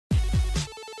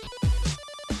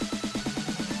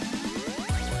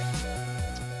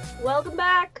Welcome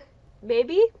back,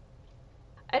 maybe?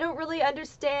 I don't really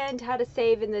understand how to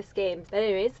save in this game. But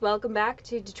anyways, welcome back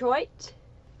to Detroit.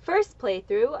 First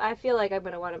playthrough. I feel like I'm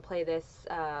going to want to play this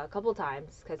a couple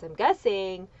times because I'm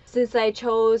guessing since I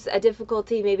chose a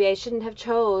difficulty maybe I shouldn't have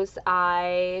chose,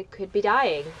 I could be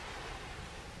dying.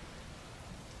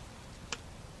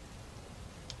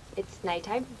 It's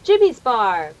nighttime. Jimmy's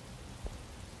bar!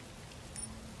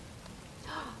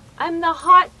 I'm the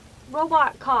hot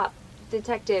robot cop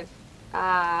detective.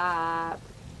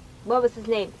 What was his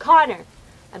name? Connor.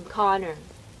 I'm Connor.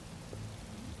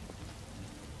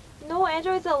 No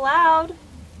androids allowed.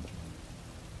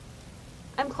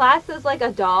 I'm classed as like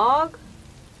a dog.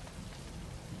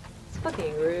 It's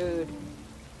fucking rude.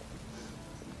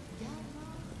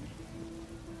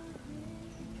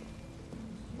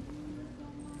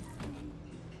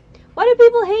 Why do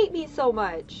people hate me so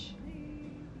much?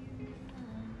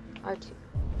 R2.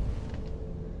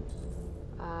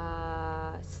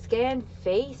 Scan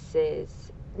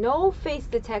faces. No face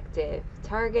detective.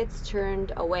 Targets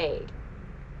turned away.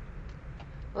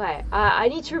 Okay, I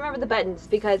need to remember the buttons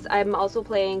because I'm also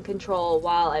playing Control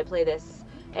while I play this.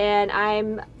 And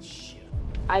I'm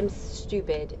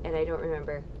stupid and I don't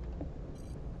remember.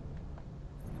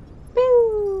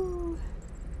 Boo!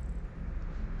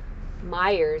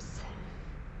 Myers.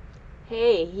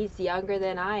 Hey, he's younger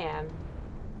than I am.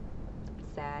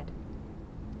 Sad.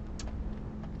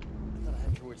 I thought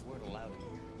androids weren't allowed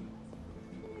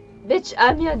here. Bitch,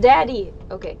 I'm your daddy.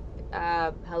 Okay.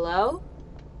 Hello?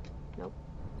 Nope.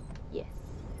 Yes.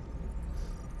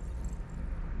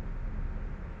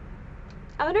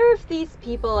 I wonder if these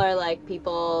people are like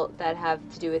people that have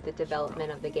to do with the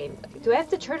development of the game. Do I have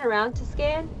to turn around to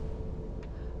scan?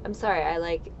 I'm sorry, I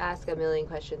like ask a million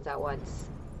questions at once.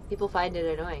 People find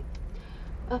it annoying.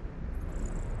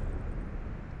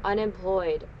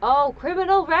 Unemployed. Oh,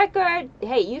 criminal record!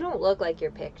 Hey, you don't look like your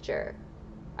picture.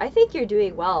 I think you're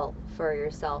doing well for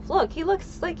yourself. Look, he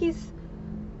looks like he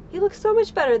looks so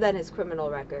much better than his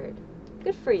criminal record.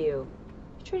 Good for you.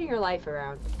 You're turning your life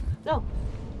around. No.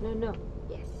 No, no.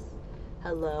 Yes.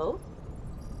 Hello?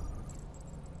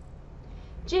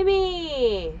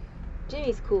 Jimmy!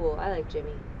 Jimmy's cool. I like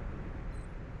Jimmy.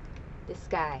 This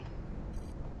guy.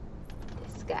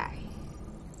 This guy.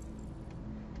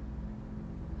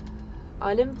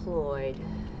 Unemployed.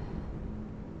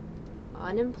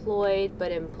 Unemployed,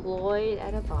 but employed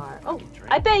at a bar. Oh,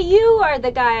 I bet you are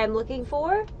the guy I'm looking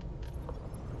for.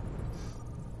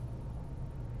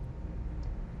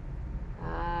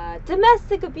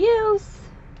 Domestic abuse.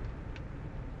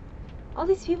 All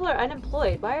these people are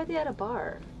unemployed. Why are they at a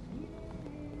bar?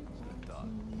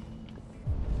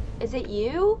 Is it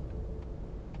you?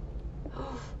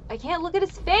 I can't look at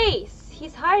his face.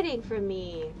 He's hiding from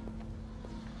me.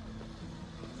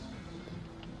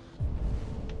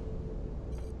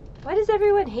 Why does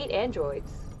everyone hate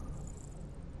androids?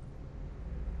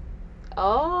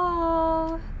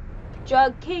 Oh,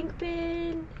 drug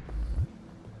kingpin.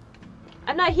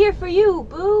 I'm not here for you,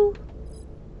 boo.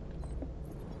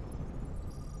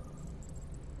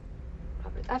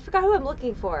 I forgot who I'm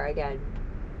looking for again.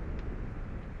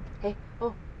 Hey,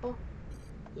 oh.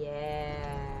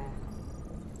 Yeah.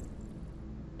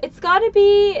 It's gotta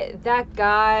be that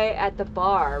guy at the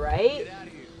bar, right?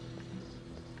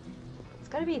 It's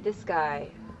gotta be this guy.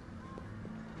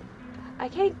 I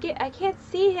can't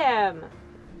see him.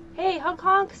 Hey, honk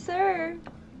honk, sir.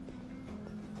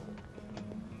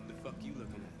 The fuck you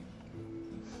looking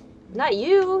at? Not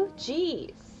you.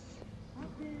 Jeez. I'm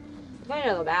going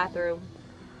to the bathroom.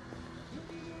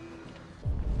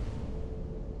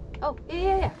 Oh,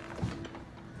 yeah.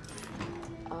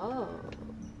 Oh.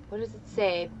 What does it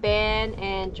say? Ban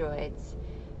androids.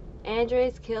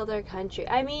 Androids killed our country.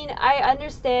 I mean, I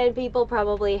understand people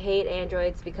probably hate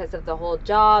androids because of the whole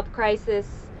job crisis.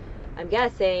 I'm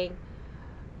guessing.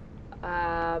 You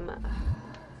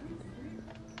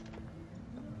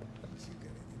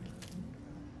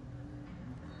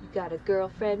got a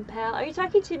girlfriend, pal? Are you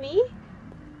talking to me?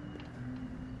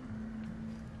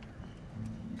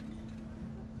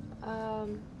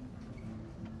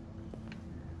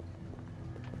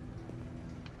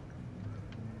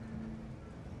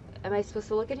 Am I supposed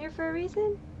to look in here for a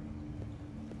reason?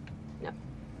 No.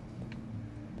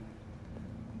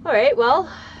 Alright,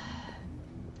 well,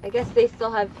 I guess they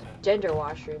still have gender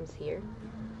washrooms here.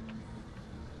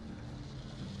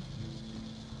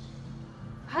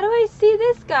 How do I see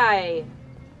this guy?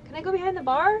 Can I go behind the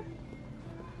bar?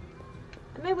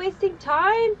 Am I wasting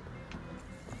time?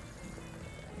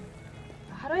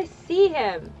 How do I see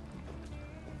him?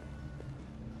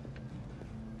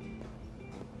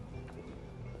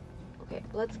 Okay,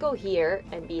 let's go here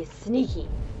and be sneaky.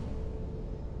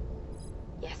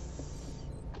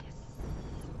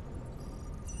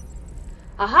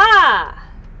 Aha!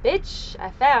 Bitch,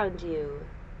 I found you.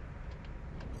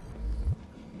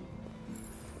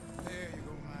 There you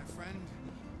go, my friend.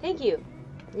 Thank you.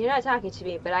 You're not talking to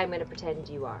me, but I'm gonna pretend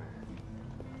you are.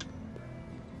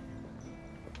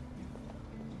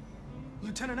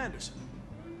 Lieutenant Anderson,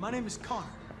 my name is Connor.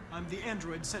 I'm the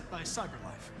android sent by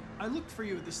CyberLife. I looked for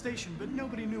you at the station, but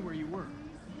nobody knew where you were.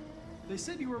 They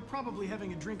said you were probably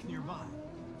having a drink nearby.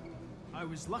 I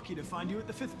was lucky to find you at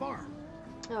the 5th bar.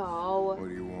 Oh. What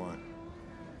do you want?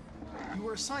 You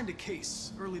were assigned a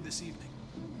case early this evening.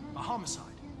 A homicide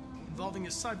involving a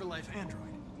CyberLife android.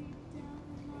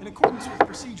 In accordance with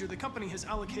procedure, the company has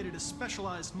allocated a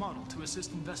specialized model to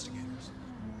assist investigators.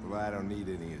 Well, I don't need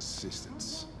any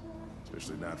assistance.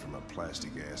 Especially not from a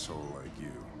plastic asshole like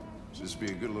you. Just be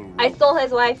a good little I stole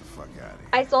his wife. Get the fuck out of here.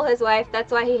 I stole his wife.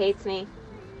 That's why he hates me.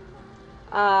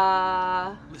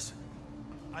 Listen,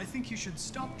 I think you should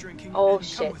stop drinking Oh and come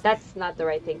shit. with That's me. not the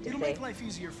right thing to It'll say. make life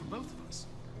easier for both of us.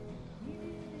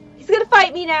 He's gonna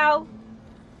fight me now.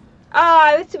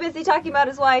 I was too busy talking about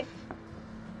his wife.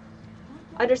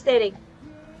 Understanding.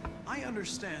 I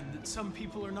understand that some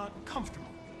people are not comfortable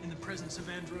in the presence of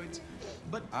androids,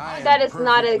 but I am That is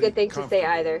not a good perfectly thing to say comfortable.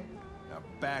 either. Now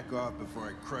back off before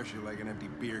I crush you like an empty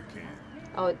beer can.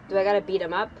 Oh, do I gotta beat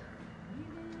him up?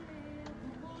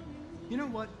 you know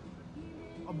what?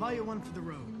 I'll buy you one for the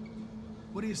road.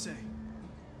 What do you say?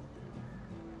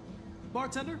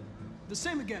 Bartender, the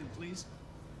same again, please.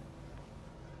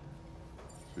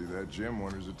 See that, Jim?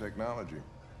 Wonders of technology.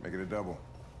 Make it a double.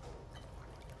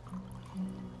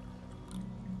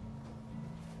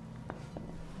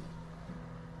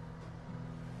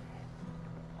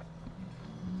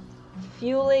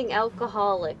 Fueling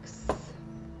alcoholics.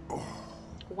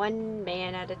 One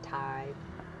man at a time.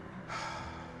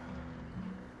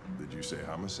 Did you say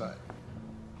homicide?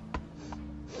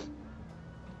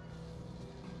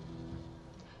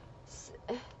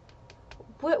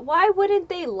 Why wouldn't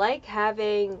they like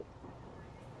having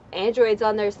androids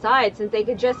on their side, since they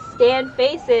could just scan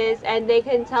faces and they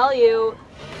can tell you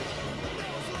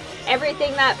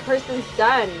everything that person's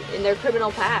done in their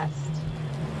criminal past?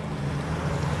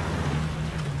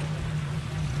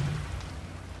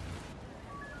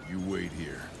 You wait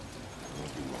here.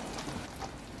 Won't be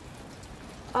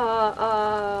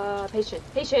long.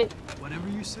 Patient, Whatever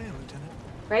you say, Lieutenant.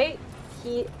 right?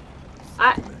 There you go,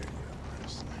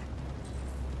 Chris.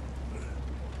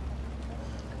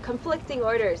 Conflicting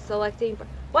orders, selecting,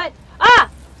 what? Ah!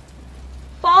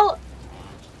 Fall,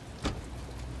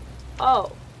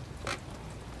 oh.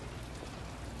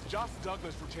 Josh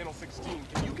Douglas for Channel 16.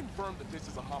 Can you confirm that this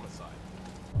is a homicide?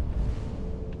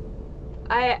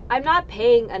 I'm not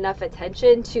paying enough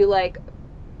attention to, like,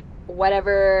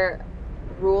 whatever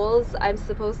rules I'm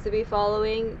supposed to be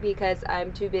following because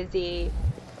I'm too busy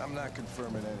I'm not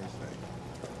confirming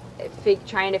anything.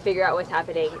 trying to figure out what's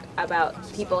happening about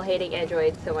people hating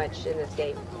androids so much in this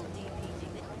game.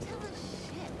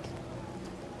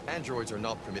 Androids are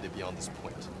not permitted beyond this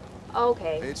point.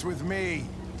 Okay. It's with me.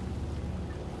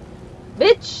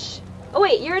 Bitch! Oh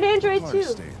wait, you're an android Wanted to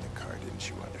too. stay in the car, didn't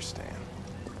you understand?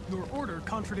 Your order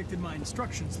contradicted my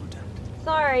instructions, Lieutenant.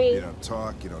 Sorry. You don't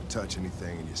talk, you don't touch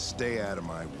anything, and you stay out of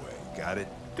my way. Got it?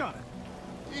 Got it.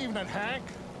 Evening, Hank.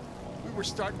 We were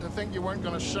starting to think you weren't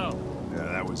gonna show. Yeah,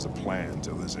 that was the plan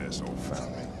until this asshole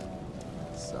found me.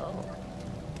 So,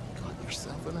 got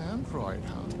yourself an android,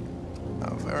 huh?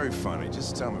 Oh, very funny.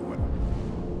 Just tell me what.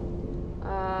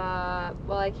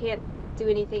 Well, I can't do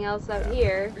anything else out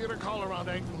here. We had a call around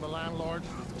 8 from the landlord.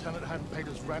 The tenant hadn't paid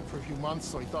his rent for a few months,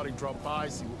 so he thought he'd drop by,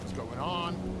 see what was going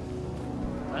on.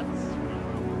 That's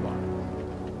where we were.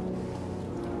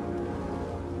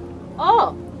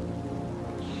 Oh!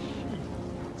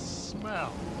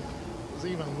 Smell. It was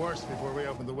even worse before we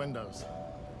opened the windows.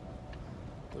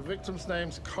 The victim's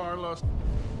name's Carlos.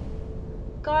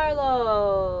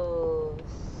 Carlos!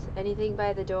 Anything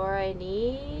by the door I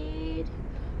need?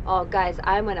 Oh, guys,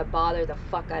 I'm gonna bother the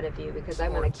fuck out of you because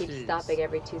I'm gonna keep Ortiz. stopping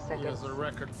every 2 He seconds. has a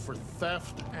record for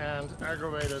theft and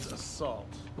aggravated assault.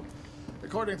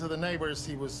 According to the neighbors,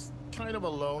 he was kind of a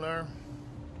loner.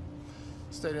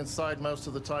 Stayed inside most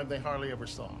of the time. They hardly ever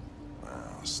saw him.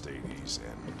 Well, stayed easy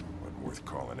and wasn't worth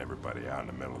calling everybody out in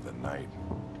the middle of the night.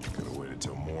 Could have waited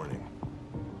till morning.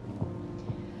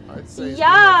 I'd say he's been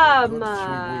there for a good Yum!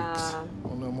 3 weeks.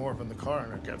 We'll know more when the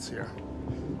coroner gets here.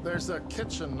 There's a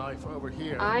kitchen knife over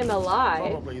here. I'm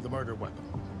alive. Probably the murder weapon.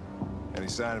 Any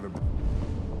sign of a...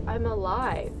 I'm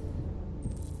alive.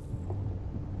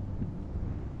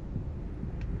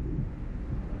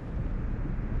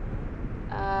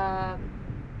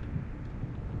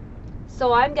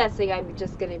 So I'm guessing I'm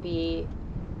just gonna be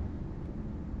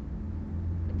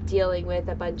dealing with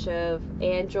a bunch of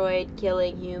android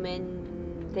killing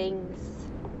human things.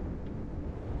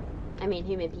 I mean,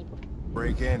 human people.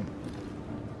 Break in.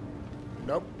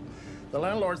 Nope. The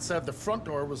landlord said the front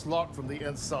door was locked from the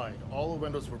inside. All the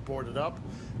windows were boarded up.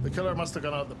 The killer must have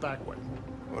gone out the back way.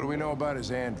 What do we know about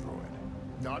his android?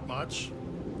 Not much.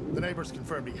 The neighbors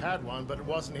confirmed he had one, but it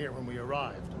wasn't here when we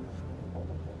arrived.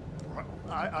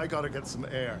 I gotta get some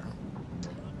air.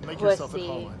 Make yourself at Pussy.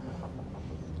 home.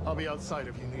 I'll be outside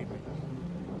if you need me.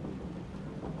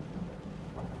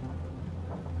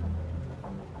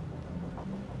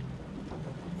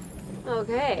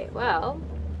 Okay, well.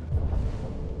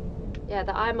 Yeah,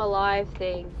 the I'm alive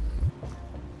thing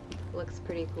looks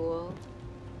pretty cool.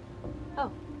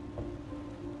 Oh.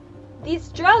 These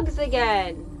drugs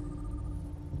again!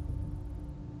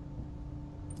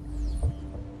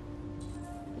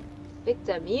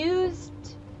 Victim used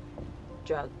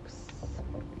drugs.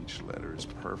 Each letter is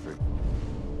perfect.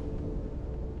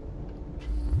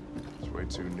 It's way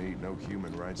too neat. No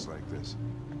human writes like this.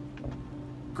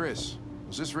 Chris,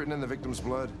 was this written in the victim's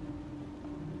blood?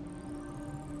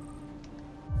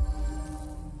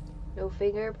 No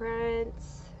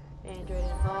fingerprints. Android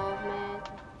involvement.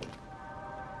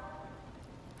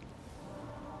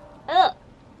 Ugh!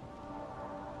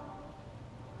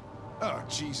 Oh,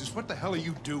 Jesus, what the hell are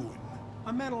you doing?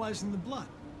 I'm analyzing the blood.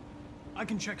 I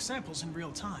can check samples in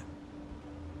real time.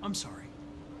 I'm sorry.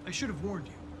 I should have warned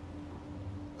you.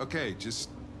 Okay, just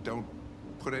don't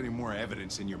put any more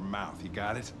evidence in your mouth. You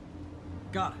got it?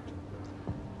 Got it.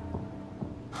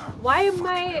 Why am Fucking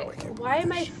I hell, I can't why am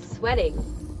believe I this shit. sweating?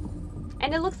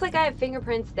 And it looks like I have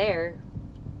fingerprints there.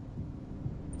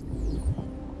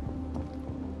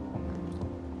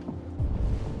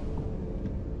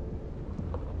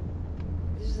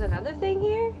 There's another thing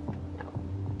here? No.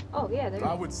 Oh yeah, there.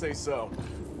 I would say so.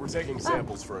 We're taking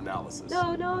samples for analysis.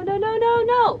 No, no, no, no, no,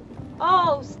 no!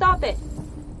 Oh, stop it!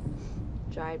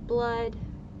 Dried blood.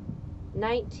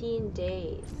 19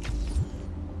 days.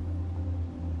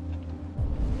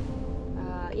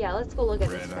 Yeah, let's go look at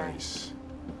this Red guy. ice.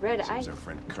 Red Seems ice. our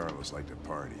friend Carlos liked to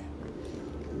party.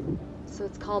 So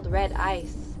it's called red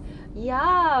ice.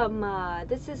 Yum!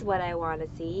 This is what I want to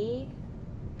see.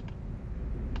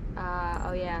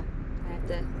 Oh yeah. I have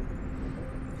to...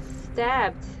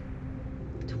 Stabbed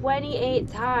 28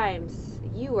 times.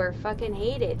 You were fucking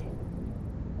hated.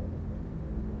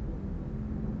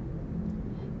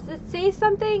 Does it say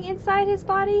something inside his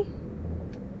body?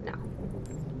 No.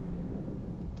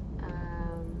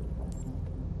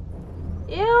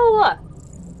 Ew!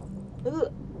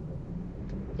 Ugh.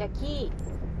 Yucky.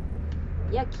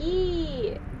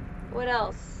 Yucky! What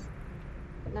else?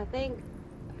 Nothing?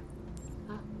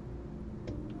 Oh.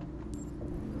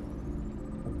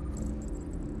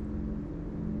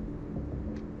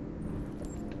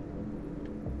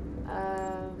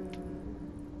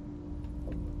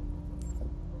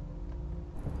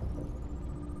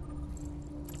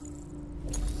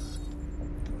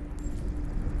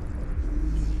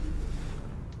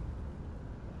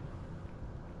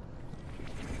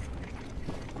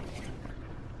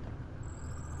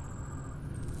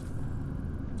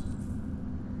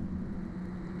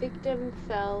 Victim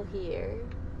fell here.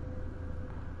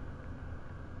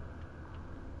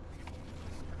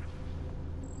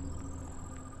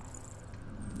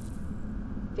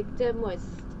 Victim was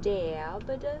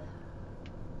stabbed.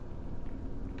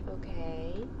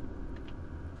 Okay.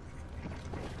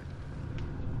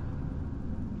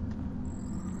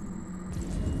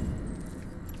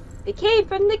 They came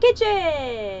from the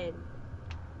kitchen!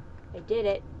 I did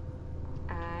it.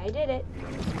 I did it.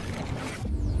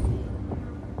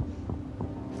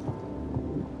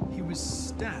 He was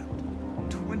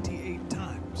stabbed 28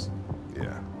 times.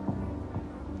 Yeah.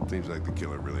 Seems like the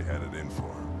killer really had it in for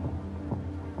him.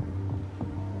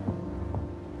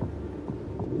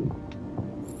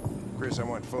 Chris, I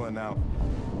want full now.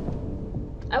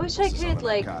 I wish I could,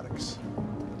 like, narcotics.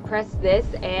 press this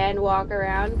and walk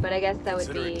around, but I guess that would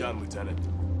Consider be... it done, Lieutenant.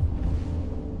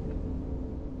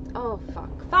 Oh, fuck.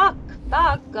 Fuck!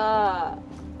 Fuck!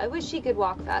 I wish he could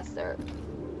walk faster.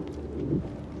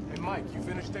 Hey, Mike, you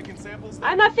finished taking samples now?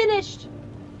 I'm not finished!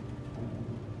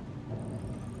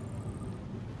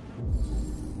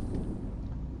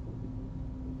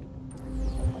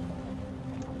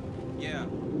 Yeah,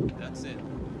 that's it.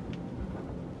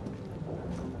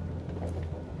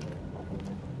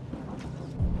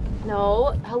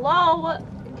 No. Hello?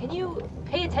 Can you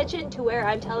pay attention to where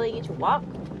I'm telling you to walk?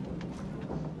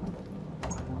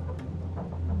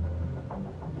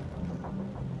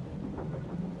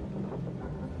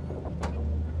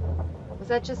 Was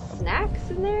that just snacks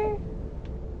in there?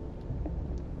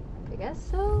 I guess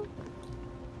so.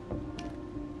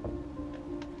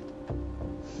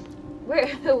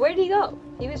 Where'd he go?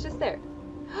 He was just there.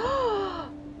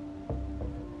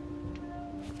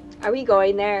 Are we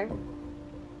going there?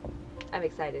 I'm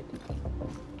excited.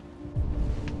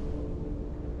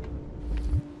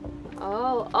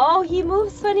 Oh, he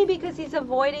moves funny because he's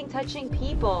avoiding touching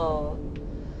people.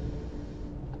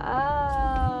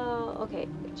 Oh, okay.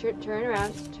 Turn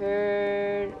around.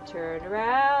 Turn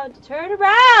around. Turn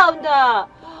around!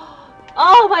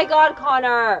 Oh my god,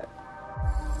 Connor!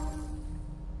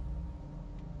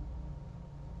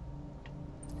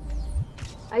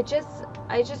 I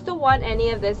just don't want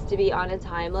any of this to be on a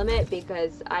time limit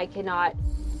because I cannot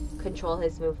control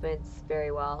his movements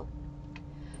very well.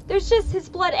 There's just his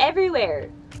blood everywhere.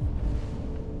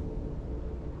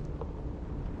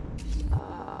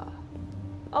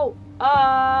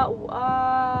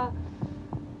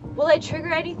 Will I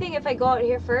trigger anything if I go out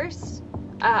here first?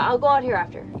 I'll go out here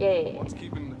after. Yeah. What's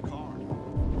keeping the car?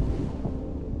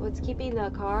 What's keeping the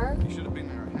car? He should have been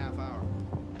there a half hour.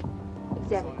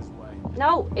 Examine. It's on his way.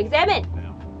 No, examine.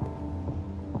 Now.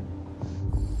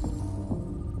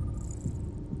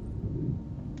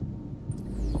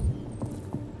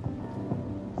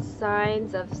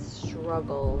 Signs of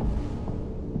struggle.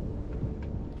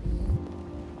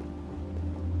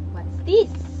 What's this?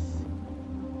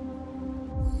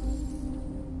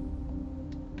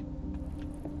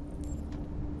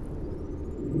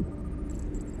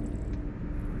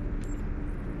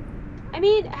 I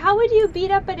mean, how would you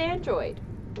beat up an android?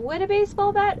 Would a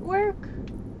baseball bat work?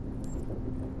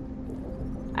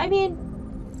 I mean,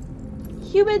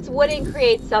 humans wouldn't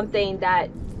create something that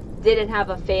didn't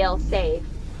have a fail-safe,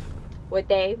 would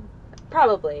they?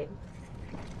 Probably.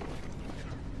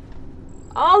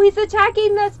 Oh, he's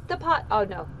attacking the pot. Oh,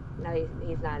 no. No,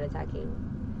 he's not attacking.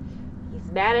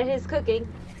 He's mad at his cooking.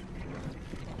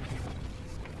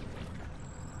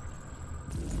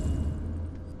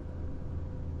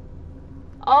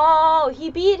 Oh, he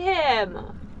beat him.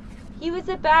 He was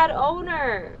a bad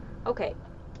owner. Okay.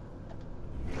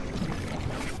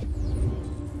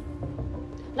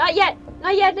 Not yet.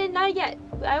 Not yet. Not yet.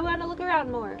 I want to look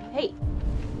around more. Hey.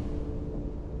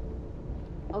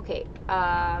 Okay.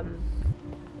 I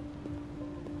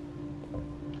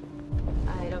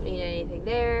don't need anything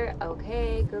there.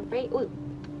 Okay, great. Ooh.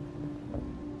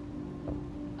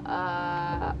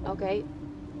 Okay.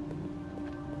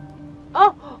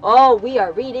 Oh, we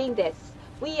are reading this.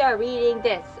 We are reading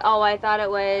this. Oh, I thought it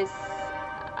was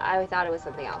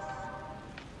something else.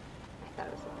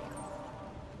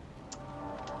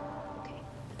 Okay.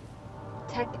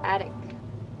 Tech attic.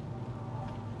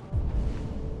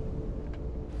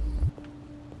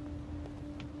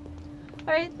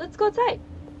 All right, let's go outside.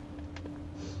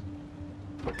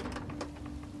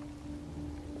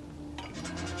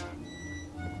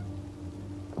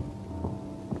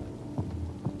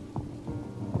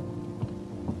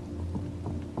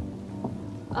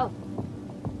 Oh.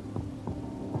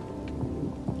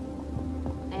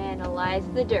 Analyze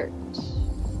the dirt.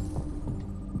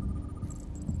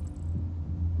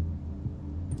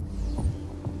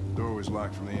 Door was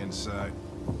locked from the inside.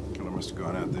 Killer must have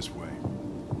gone out this way.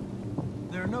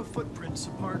 There are no footprints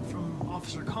apart from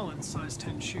Officer Collins' size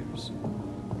 10 shoes.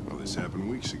 Well, this happened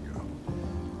weeks ago.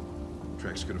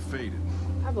 Tracks could have faded.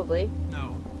 Probably.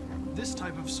 No, this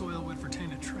type of soil would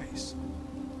retain a trace.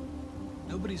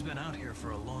 Nobody's been out here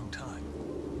for a long time.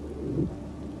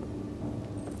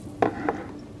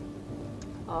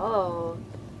 Oh.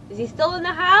 Is he still in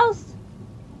the house?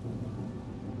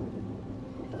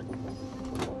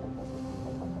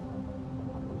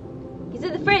 He's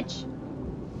in the fridge.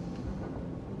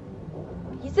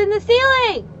 He's in the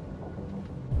ceiling.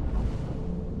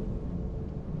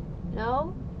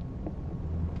 No?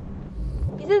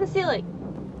 He's in the ceiling.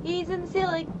 He's in the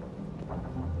ceiling.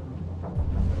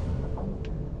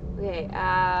 Okay,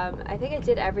 I think I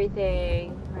did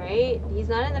everything, right? He's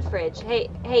not in the fridge. Hey,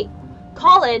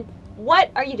 Colin, what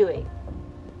are you doing?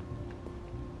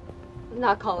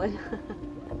 Not Colin.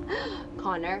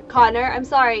 Connor, I'm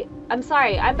sorry. I'm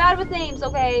bad with names,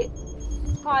 okay?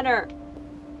 Connor.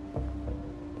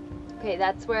 Okay,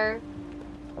 that's where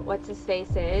what's his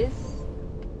face is.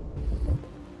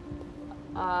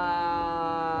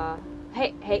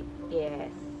 Hey,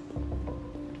 yes.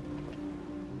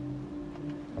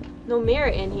 No mirror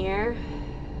in here.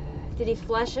 Did he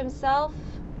flush himself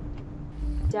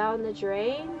down the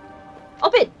drain?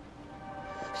 Open!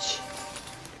 Shh.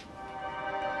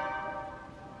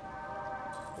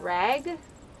 Rag?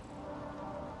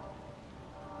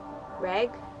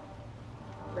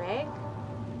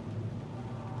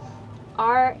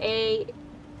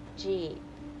 R-A-G.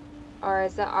 Or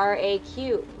is it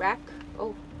R-A-Q? Rack?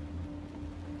 Oh.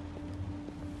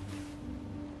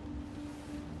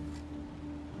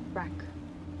 Rack.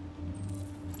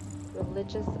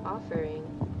 Religious offering.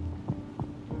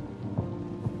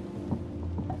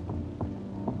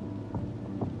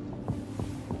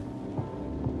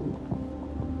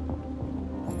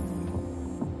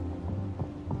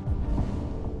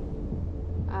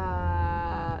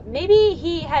 Maybe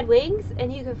he had wings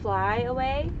and he could fly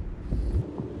away.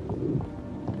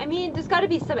 I mean, there's got to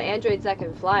be some androids that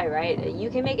can fly, right? You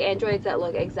can make androids that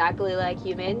look exactly like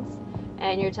humans,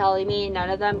 and you're telling me none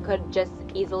of them could just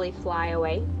easily fly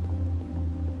away?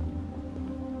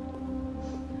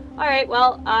 Alright,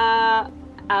 well,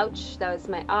 ouch, that was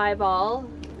my eyeball.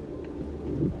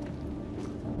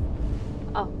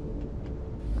 Oh.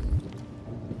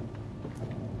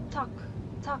 Talk.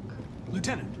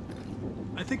 Lieutenant,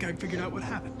 I think I figured out what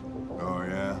happened. Oh,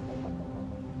 yeah?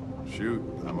 Shoot,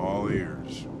 I'm all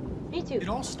ears. Me too. It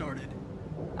all started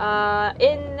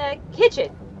In the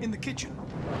kitchen. in the kitchen.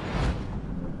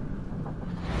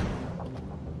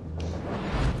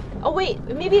 Oh wait,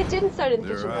 maybe it didn't start in the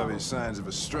There kitchen are though. obvious signs of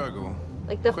a struggle.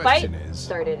 Like the fight Question is,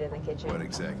 started in the kitchen. what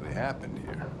exactly happened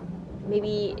here?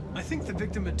 Maybe I think the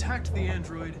victim attacked the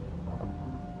android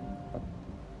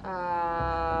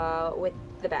with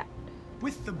the bat.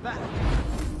 with the bat.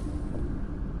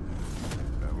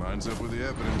 That lines up with the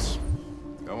evidence.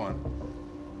 Go on.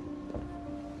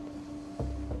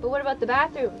 But what about the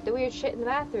bathroom? The weird shit in the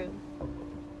bathroom.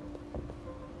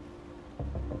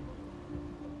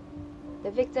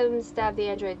 The victim stabbed the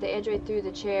android. The android threw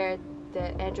the chair.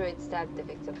 The android stabbed the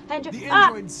victim. The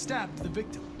android stabbed the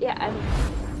victim. Yeah,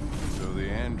 So the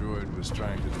android was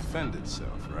trying to defend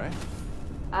itself, right?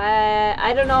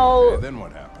 I don't know. And then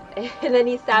what happened? And then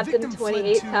he stabbed him victim fled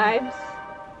 28 to- times.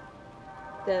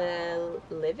 The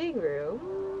living room?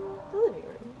 The living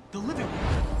room. The living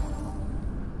room.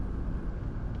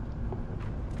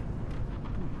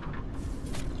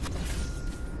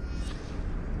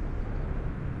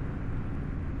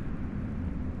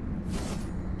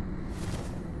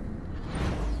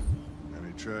 And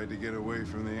he tried to get away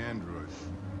from the android.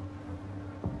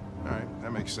 Alright,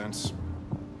 that makes sense.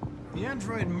 The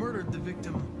android murdered the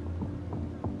victim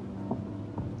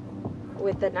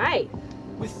With the knife.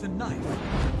 with the knife.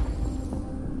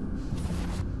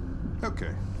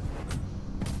 Okay.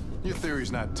 Your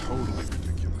theory's not totally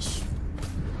ridiculous.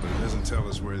 But it doesn't tell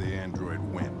us where the android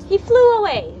went. He flew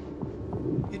away.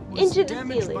 It was Into the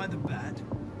damaged ceiling. by the bat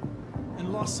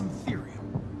and lost some therium.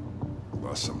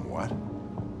 Lost some what?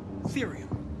 Therium.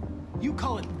 You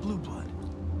call it blue blood.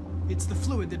 It's the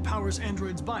fluid that powers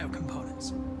androids'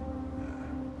 biocomponents.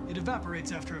 It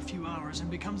evaporates after a few hours and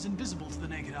becomes invisible to the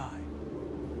naked eye.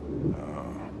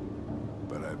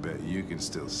 But I bet you can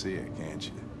still see it, can't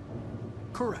you?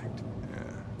 Correct.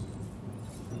 Yeah.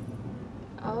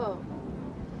 Oh.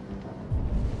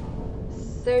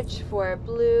 Search for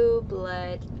blue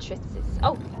blood traces.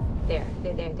 Oh, there.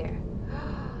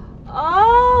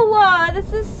 Oh,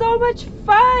 this is so much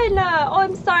fun. Oh,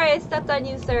 I'm sorry I stepped on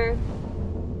you, sir.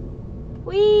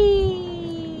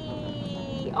 Whee!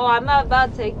 Oh, I'm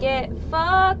about to get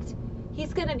fucked.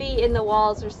 He's gonna be in the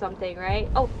walls or something, right?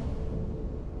 Oh.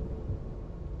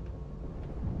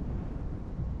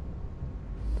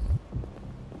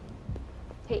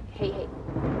 Hey.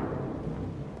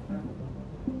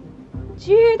 Did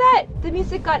you hear that? The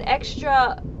music got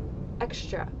extra.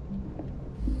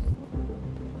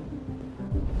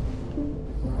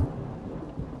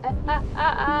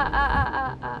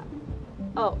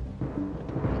 Oh.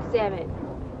 Examine.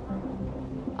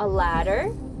 A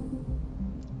ladder?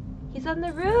 He's on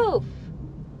the roof.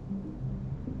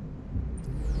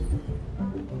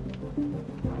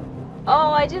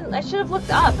 Oh, I should have looked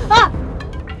up. Ah!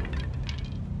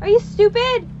 Are you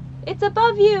stupid? It's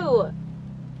above you.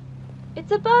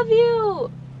 It's above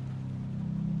you.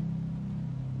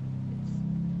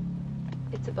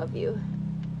 It's above you.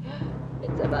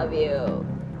 It's above you.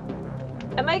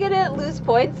 Am I gonna lose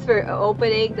points for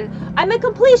opening the... I'm a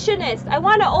completionist. I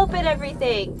want to open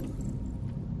everything.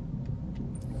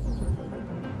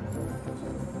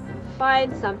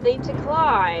 Find something to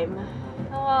climb.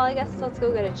 Oh, well, I guess let's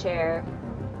go get a chair.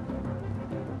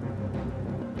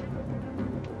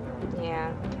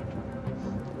 Yeah.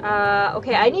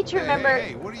 Okay, I need to remember...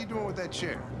 Hey, what are you doing with that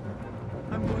chair?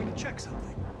 I'm going to check something.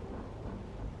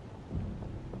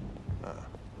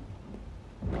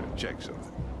 Check something.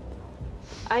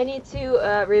 I need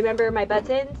to remember my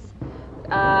buttons.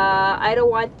 I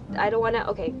don't want to...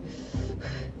 Okay.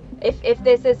 If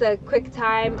this is a quick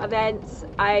time event,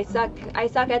 I suck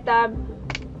at them.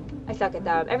 I suck at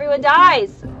them. Everyone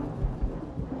dies!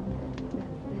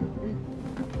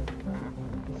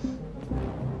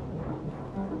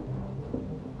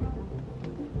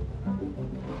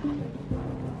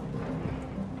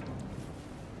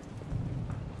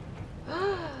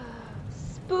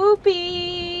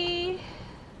 Poopy!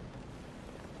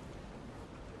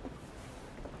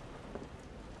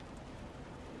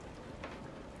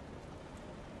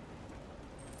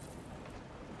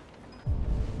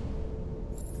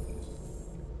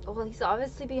 Well, he's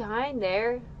obviously behind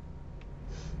there.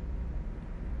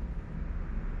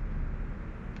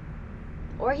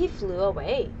 Or he flew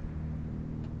away.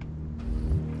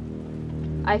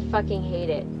 I fucking hate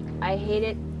it. I hate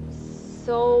it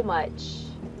so much.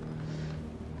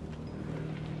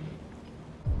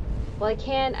 Well, I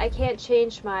can't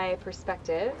change my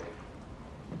perspective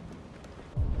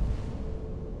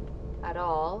at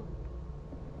all.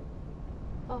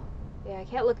 Oh, yeah, I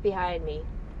can't look behind me.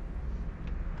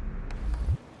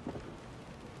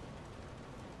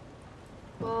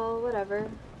 Well, whatever.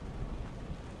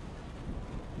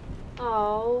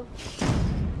 Oh.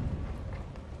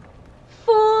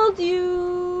 Fooled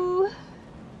you!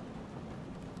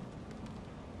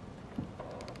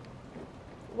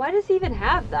 Why does he even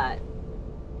have that?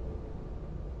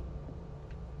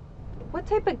 What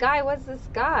type of guy was this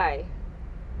guy?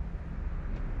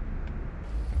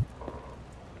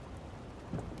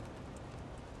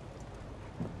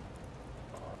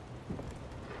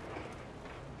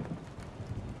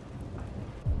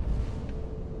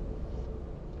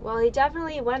 Well, he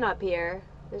definitely went up here.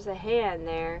 There's a hand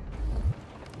there.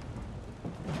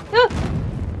 Ah!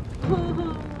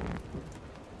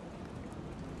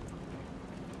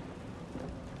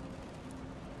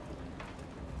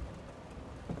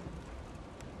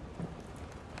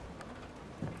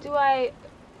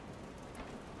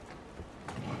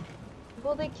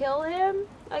 Will they kill him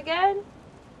again?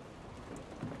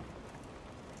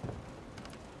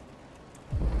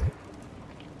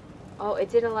 Oh, it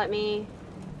didn't let me...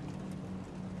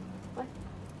 What?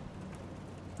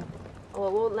 Oh,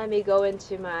 it won't let me go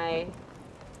into my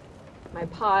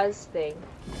pause thing.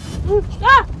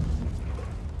 Ah!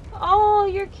 Oh,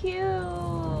 you're cute.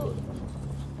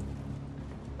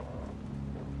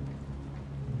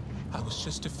 I was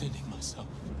just defending myself.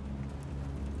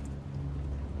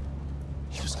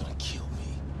 He was gonna kill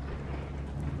me.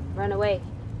 Run away.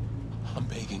 I'm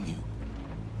begging you.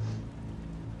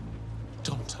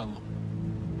 Don't tell him.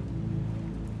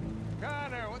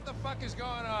 Connor, what the fuck is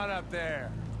going on up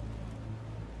there?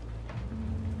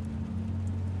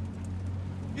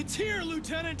 It's here,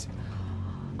 Lieutenant!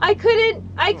 I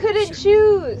couldn't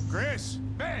choose. Chris,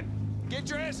 Ben, get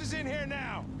your asses in here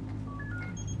now.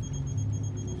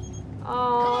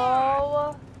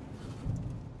 Oh.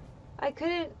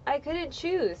 I couldn't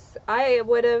choose. I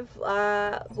would have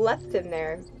left him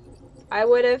there. I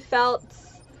would have felt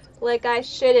like I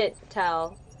shouldn't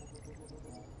tell.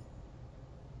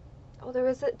 Oh, there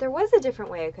was a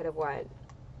different way I could have went.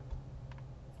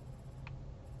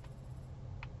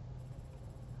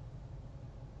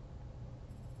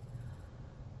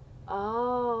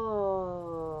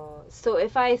 Oh, so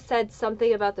if I said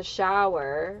something about the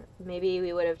shower, maybe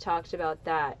we would have talked about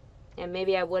that. And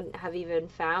maybe I wouldn't have even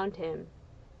found him.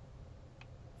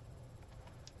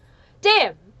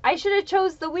 Damn! I should have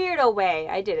chose the weirdo way.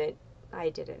 I didn't.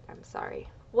 I'm sorry.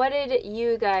 What did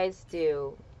you guys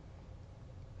do?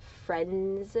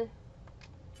 Friends?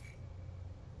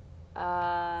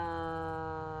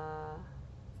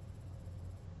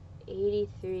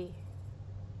 83.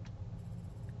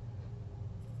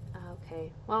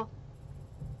 Okay, well,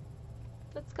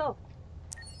 let's go.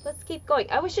 Let's keep going.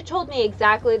 I wish it told me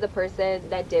exactly the person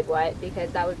that did what,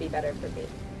 because that would be better for me.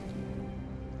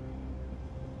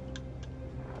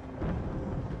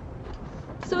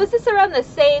 So is this around the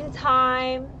same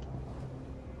time?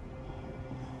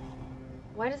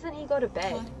 Why doesn't he go to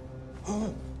bed?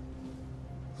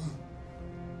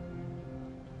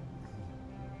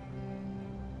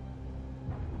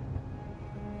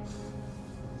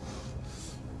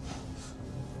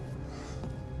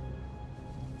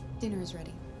 Dinner is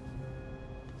ready.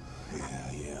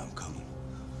 Yeah, I'm coming.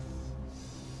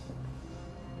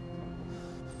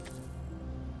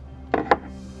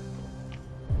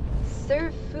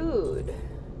 Serve food.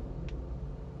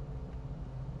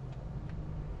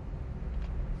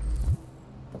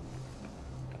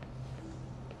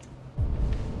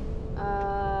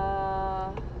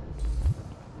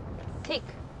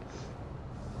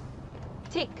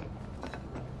 Take.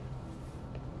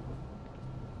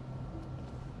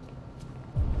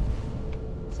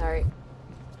 Sorry.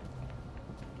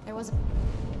 There wasn't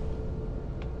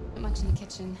much in the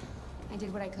kitchen. I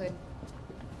did what I could.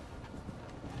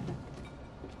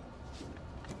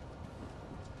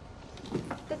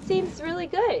 That seems really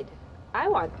good. I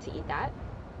want to eat that.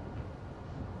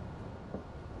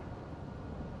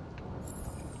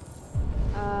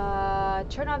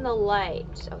 Turn on the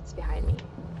light. Oh, it's behind me.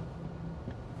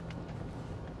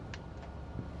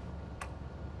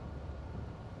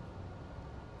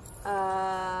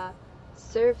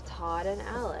 Serve Todd and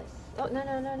Alice. Oh, no,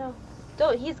 no, no, no.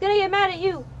 Don't. He's gonna get mad at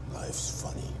you. Life's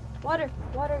funny. Water.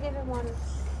 Water. Give him water.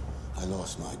 I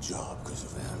lost my job because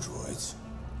of androids.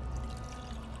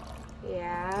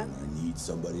 Yeah. And I need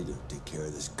somebody to take care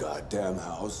of this goddamn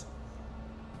house.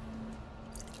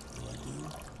 What do?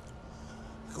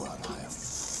 I go out and hire a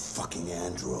fucking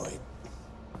android.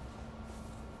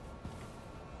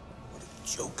 What a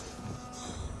joke.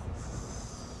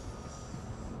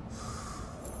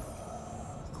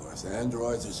 Of course,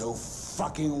 androids are so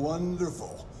fucking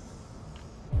wonderful.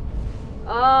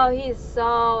 Oh, he's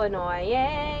so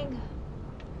annoying.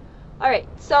 Alright,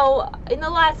 so in the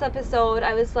last episode,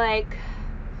 I was like,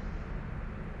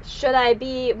 should I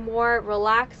be more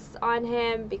relaxed on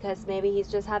him because maybe he's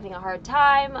just having a hard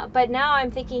time? But now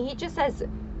I'm thinking he just has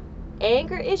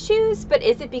anger issues, but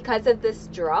is it because of this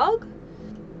drug?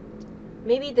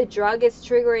 Maybe the drug is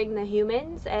triggering the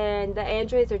humans and the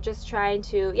androids are just trying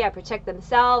to, yeah, protect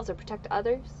themselves or protect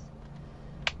others.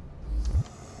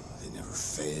 They never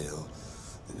fail.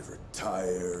 They're never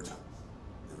tired.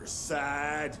 Never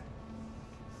sad.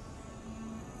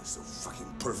 They're so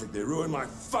fucking perfect. They ruined my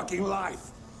fucking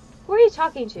life. Who are you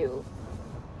talking to?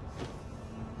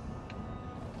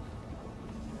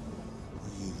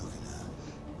 What are you looking at?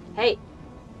 Hey,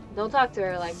 don't talk to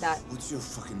her like that. What's your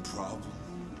fucking problem?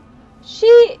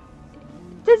 She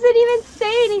doesn't even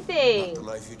say anything. Not the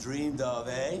life you dreamed of,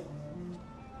 eh?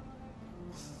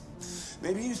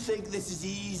 Maybe you think this is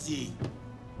easy.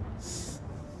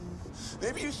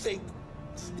 Maybe you think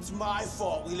it's my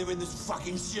fault we live in this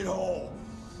fucking shithole.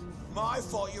 My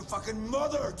fault your fucking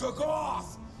mother took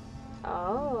off.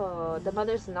 Oh, the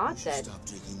mother's not dead. Stop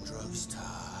taking drugs,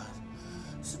 Todd.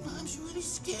 Sometimes you really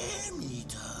scare me,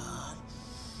 Todd.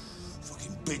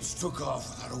 Fucking bitch took off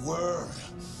without a word.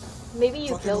 Maybe you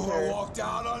Fucking killed whore her. walked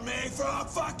out on me for a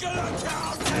fucking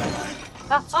accountant.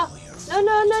 No,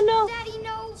 no, no, no. Daddy,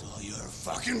 no. It's all your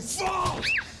fucking fault.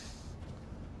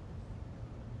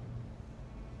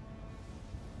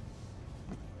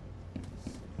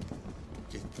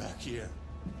 Get back here.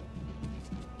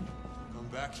 Come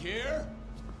back here.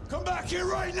 Come back here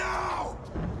right now.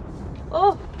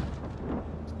 Oh.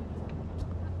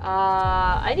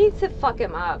 I need to fuck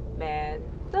him up, man.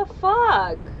 The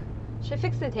fuck? Should I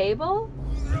fix the table?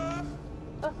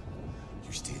 Oh.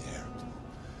 You stay there.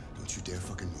 Don't you dare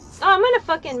fucking move. Oh, I'm gonna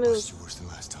fucking I'll move. bust you worse than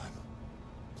last time.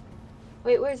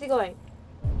 Wait, where's he going?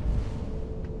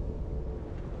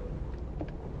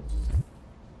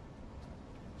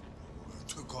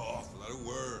 Took off without a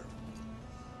word.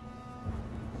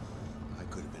 I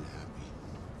could have been happy.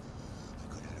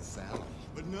 I could have had a family.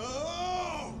 But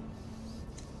no!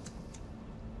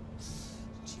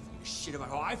 She didn't give a shit about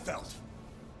how I felt.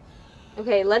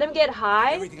 Okay, let him get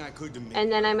high, Everything I could to make and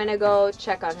then I'm gonna go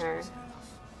check on her.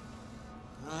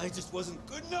 I just wasn't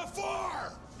good enough for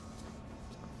her.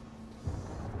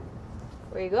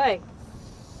 Where are you going?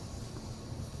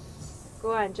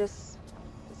 Go on, just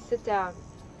sit down.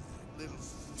 Little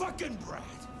fucking brat.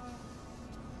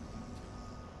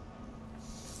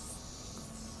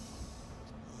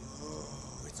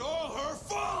 Oh, it's all her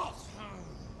fault.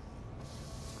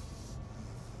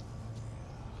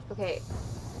 Okay,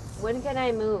 when can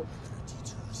I move?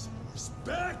 Teach her some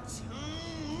respect.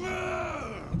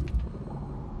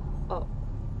 Oh.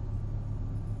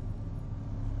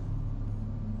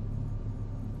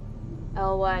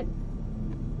 L1.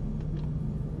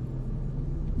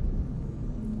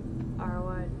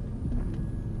 R1.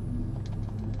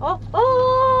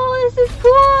 Oh, this is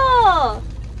cool!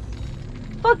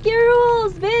 Fuck your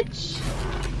rules, bitch!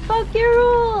 Fuck your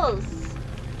rules!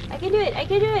 I can do it, I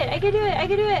can do it, I can do it, I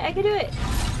can do it, I can do it!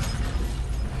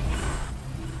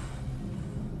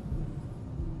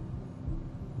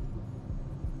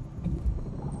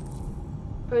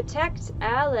 Protect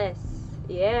Alice.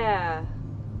 Yeah.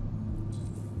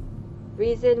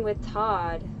 Reason with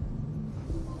Todd.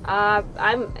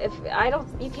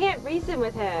 You can't reason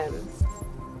with him.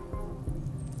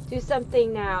 Do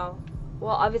something now.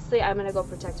 Well, obviously I'm gonna go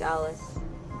protect Alice.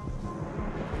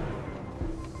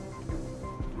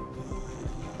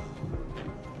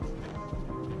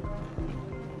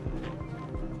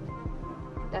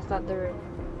 That's not the room.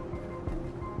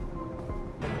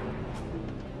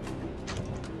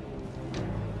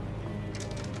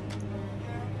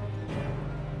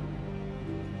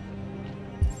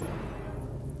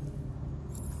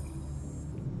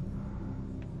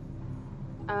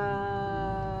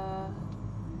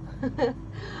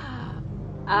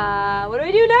 What do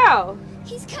we do now?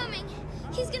 He's coming.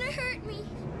 He's gonna hurt me.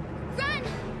 Run!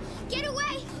 Get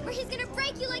away, or he's gonna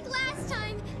break you like last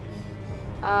time.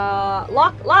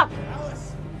 Lock.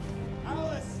 Alice!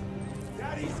 Alice!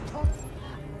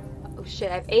 Oh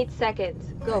shit, I have 8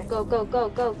 seconds. Go, go, go, go,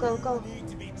 go, go, go. Need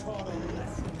to be taught a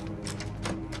lesson.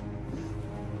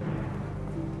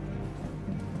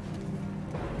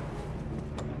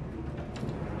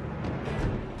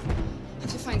 I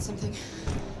have to find something.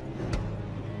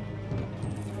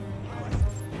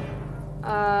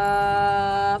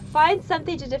 Find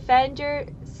something to defend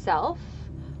yourself.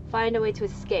 Find a way to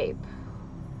escape.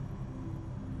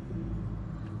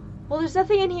 Well, there's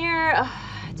nothing in here.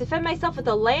 Defend myself with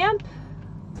a lamp.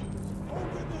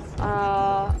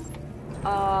 L2.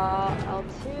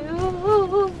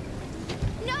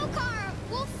 No, Carl!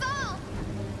 We'll fall!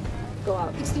 Go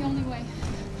out. It's the only way.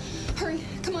 Hurry,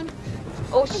 come on.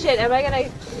 Oh shit,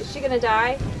 is she gonna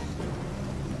die?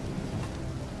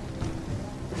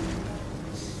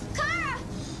 Kara!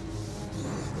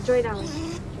 Joy now.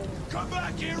 Come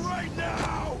back here right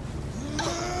now!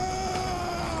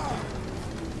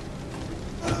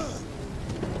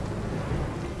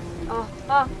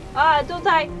 Don't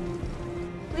die.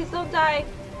 Please don't die.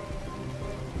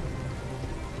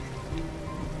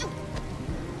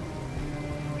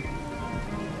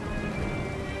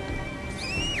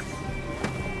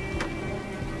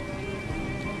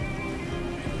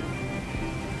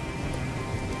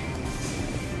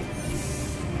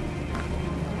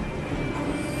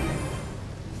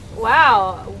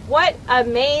 Wow, what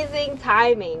amazing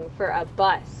timing for a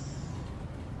bus.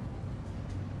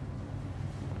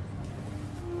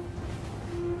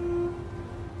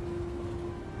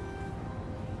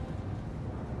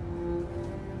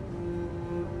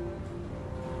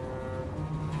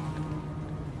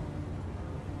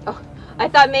 Oh, I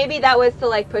thought maybe that was to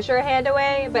like push her hand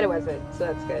away, but it wasn't, so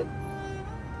that's good.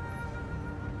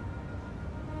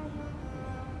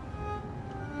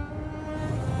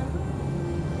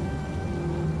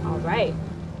 Right.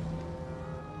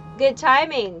 Good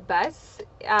timing, bus.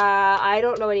 I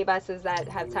don't know any buses that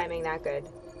have timing that good.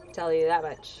 Tell you that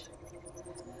much.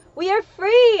 We are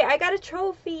free! I got a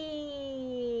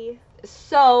trophy!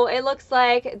 So, it looks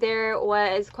like there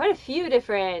was quite a few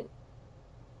different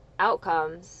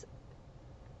outcomes.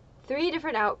 3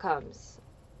 different outcomes.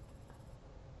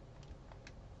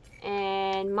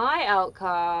 And my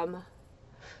outcome...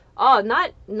 Oh,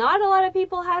 not a lot of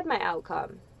people had my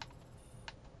outcome.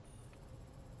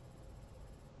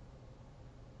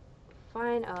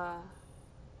 Find a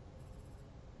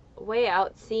way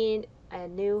out, seeing a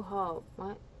new home.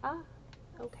 What? Ah,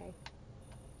 okay.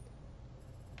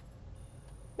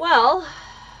 Well,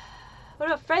 what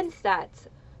about friend stats?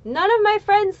 None of my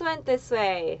friends went this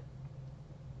way.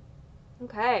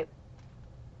 Okay.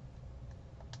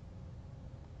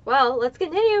 Well, let's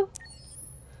continue.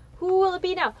 Who will it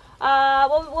be now?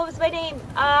 What was my name?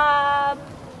 I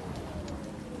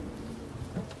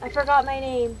forgot my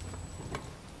name.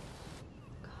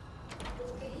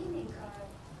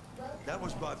 That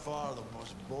was by far the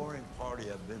most boring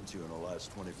party I've been to in the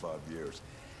last 25 years.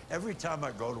 Every time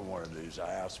I go to one of these,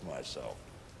 I ask myself,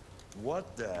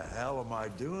 what the hell am I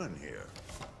doing here?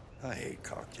 I hate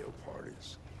cocktail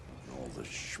parties and all the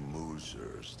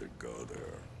schmoozers that go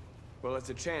there. Well, it's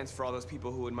a chance for all those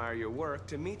people who admire your work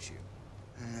to meet you.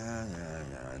 Yeah.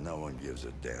 No one gives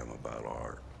a damn about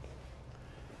art.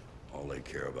 All they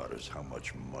care about is how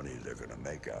much money they're gonna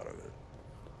make out of it.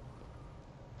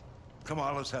 Come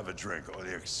on, let's have a drink. Oh,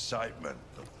 the excitement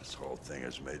of this whole thing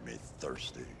has made me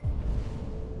thirsty.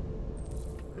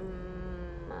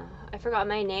 I forgot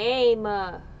my name.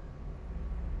 Okay,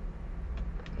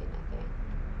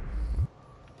 nothing.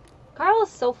 Carl is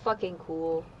so fucking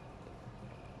cool.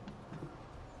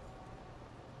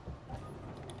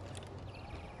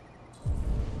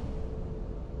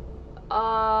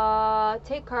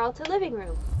 Take Carl to living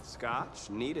room. Scotch,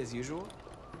 neat as usual.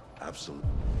 Absolutely.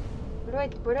 Where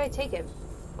do I take him?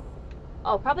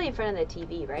 Oh, probably in front of the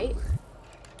TV, right?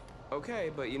 Okay,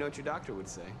 but you know what your doctor would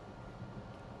say.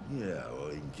 Yeah, well,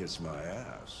 he can kiss my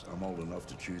ass. I'm old enough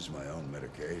to choose my own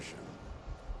medication.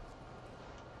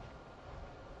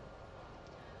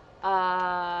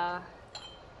 At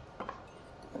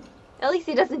least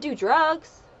he doesn't do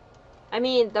drugs. I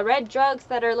mean, the red drugs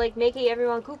that are like making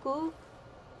everyone cuckoo.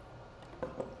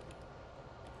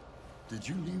 Did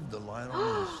you leave the light on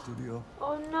in the studio?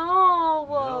 Oh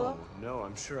no. No,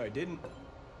 I'm sure I didn't.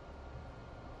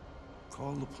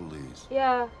 Call the police.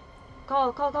 Yeah.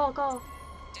 Call.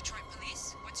 Detroit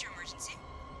Police, what's your emergency?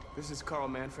 This is Carl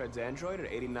Manfred's android at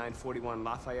 8941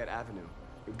 Lafayette Avenue.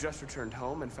 We've just returned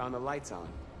home and found the lights on.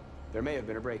 There may have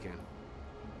been a break-in.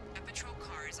 A patrol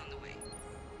car is on the way.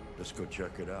 Let's go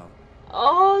check it out.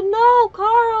 Oh no,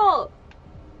 Carl!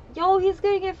 Yo, he's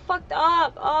gonna get fucked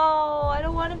up. Oh, I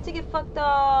don't want him to get fucked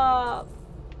up.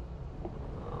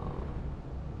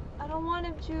 don't want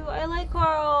him to. I like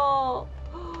Carl.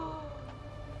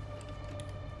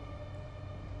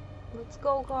 Let's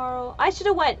go, Carl. I should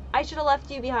have went. I should have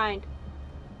left you behind.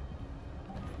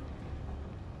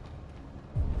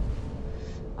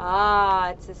 Ah,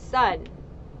 it's his son.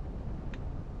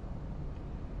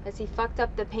 Has he fucked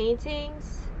up the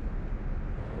paintings?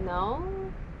 No?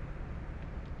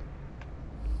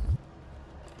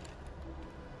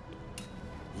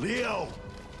 Leo!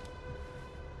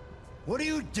 What are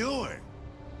you doing?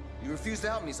 You refused to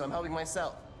help me, so I'm helping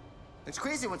myself. It's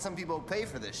crazy what some people pay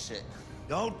for this shit.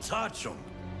 Don't touch them.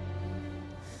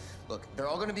 Look, they're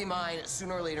all gonna be mine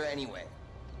sooner or later anyway.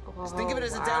 Just think of it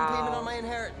as a down payment on my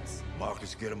inheritance.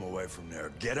 Marcus, get him away from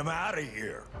there. Get him out of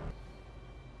here.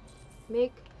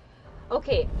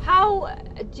 Okay, how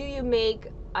do you make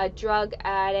a drug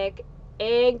addict,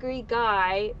 angry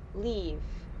guy leave?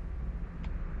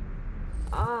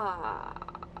 Ah.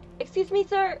 Excuse me,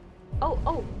 sir.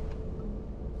 Oh.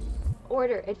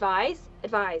 Order. Advise.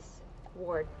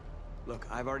 Ward. Look,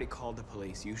 I've already called the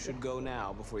police. You should go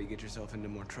now before you get yourself into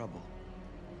more trouble.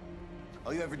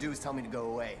 All you ever do is tell me to go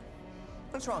away.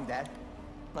 What's wrong, Dad?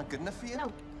 Not good enough for you?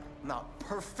 No. Not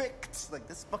perfect, like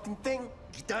this fucking thing?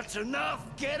 That's enough!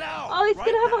 Get out! Oh, he's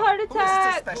gonna have a heart Who is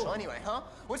attack! so special anyway, huh?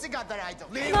 What's it got that I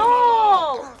don't? Leave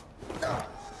No!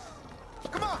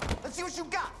 Come on, let's see what you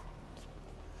got!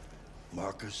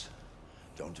 Marcus,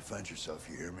 don't defend yourself,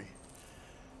 you hear me?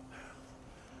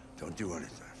 Don't do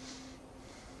anything.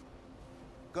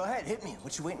 Go ahead, hit me.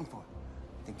 What you waiting for?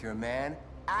 Think you're a man?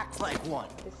 Act like one.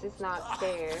 This is not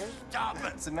fair. Stop it!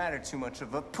 What's the matter? Too much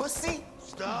of a pussy?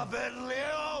 Stop it,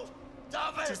 Leo!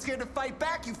 Stop it! You're scared to fight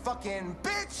back, you fucking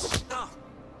bitch!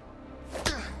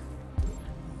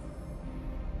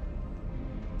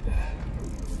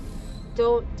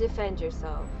 Don't defend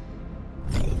yourself.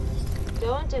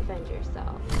 Don't defend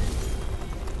yourself.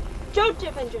 Don't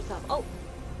defend yourself. Oh.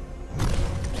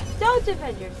 Don't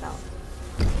defend yourself.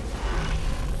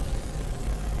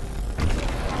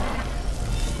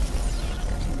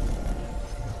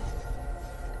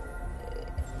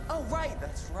 Oh, right,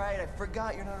 that's right. I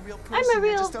forgot you're not a real person. I'm a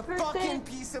real You're just a person. fucking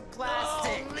piece of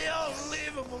plastic. Oh, Leo,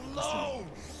 leave him alone!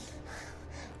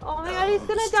 Oh my god, he's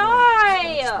gonna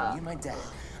die! You're my dad.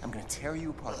 I'm gonna tear you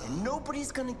apart, and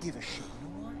nobody's gonna give a shit. You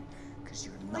know why? Because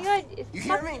you're Oh my nothing. god, You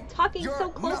stop hear me? talking You're so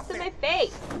close nothing. to my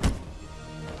face.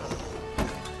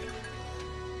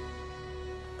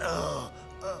 No!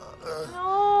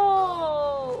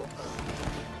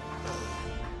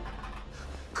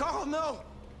 Carl, no!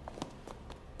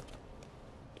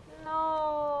 No!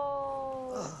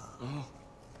 Oh,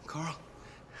 Carl.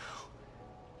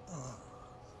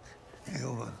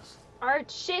 Humans, Art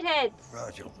shitheads!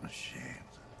 fragile machines.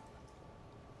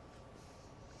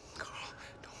 Carl,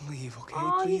 don't leave, okay?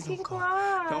 Oh, Please you don't can go.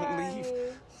 cry. Don't leave.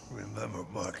 Remember,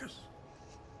 Marcus,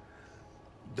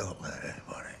 don't let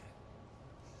anybody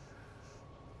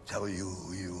tell you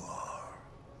who you are.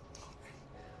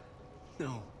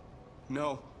 No.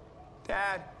 No.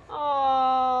 Dad,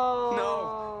 Oh.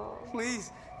 no. Please.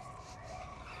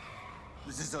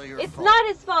 This is all your It's fault. not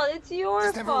his fault, it's your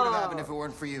This never would have fault. happened if it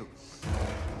weren't for you.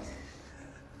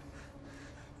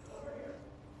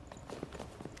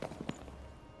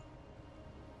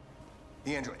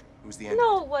 The android. It was the android.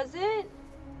 No, it wasn't.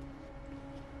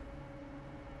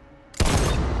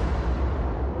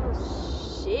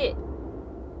 Oh, shit.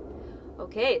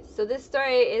 Okay, so this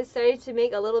story is starting to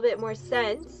make a little bit more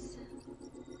sense.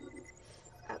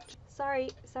 Ouch. Sorry,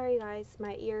 guys,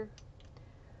 my ear.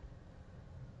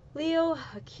 Leo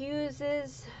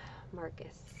accuses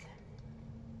Marcus.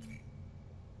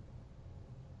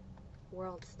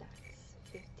 World stats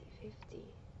 50-50.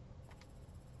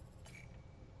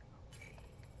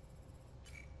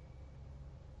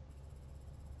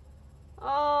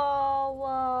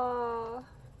 Oh,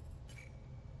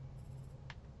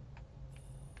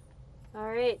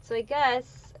 alright, so I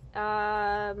guess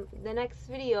the next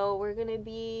video we're gonna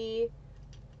be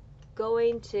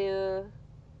going to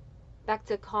back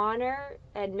to Connor,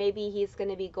 and maybe he's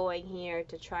gonna be going here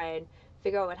to try and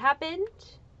figure out what happened.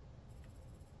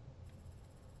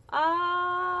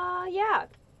 Yeah.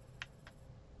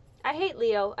 I hate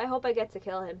Leo. I hope I get to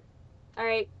kill him.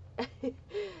 Alright.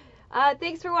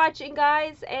 Thanks for watching,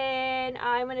 guys, and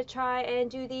I'm gonna try and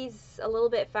do these a little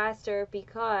bit faster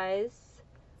because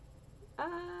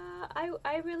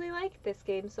I really like this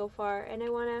game so far, and I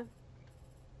wanna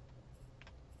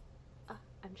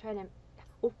I'm trying to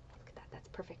oh, look at that, that's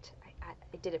perfect.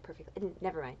 I did it perfectly.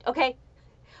 Never mind. Okay,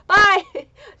 bye.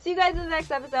 See you guys in the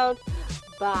next episode.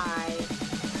 Bye.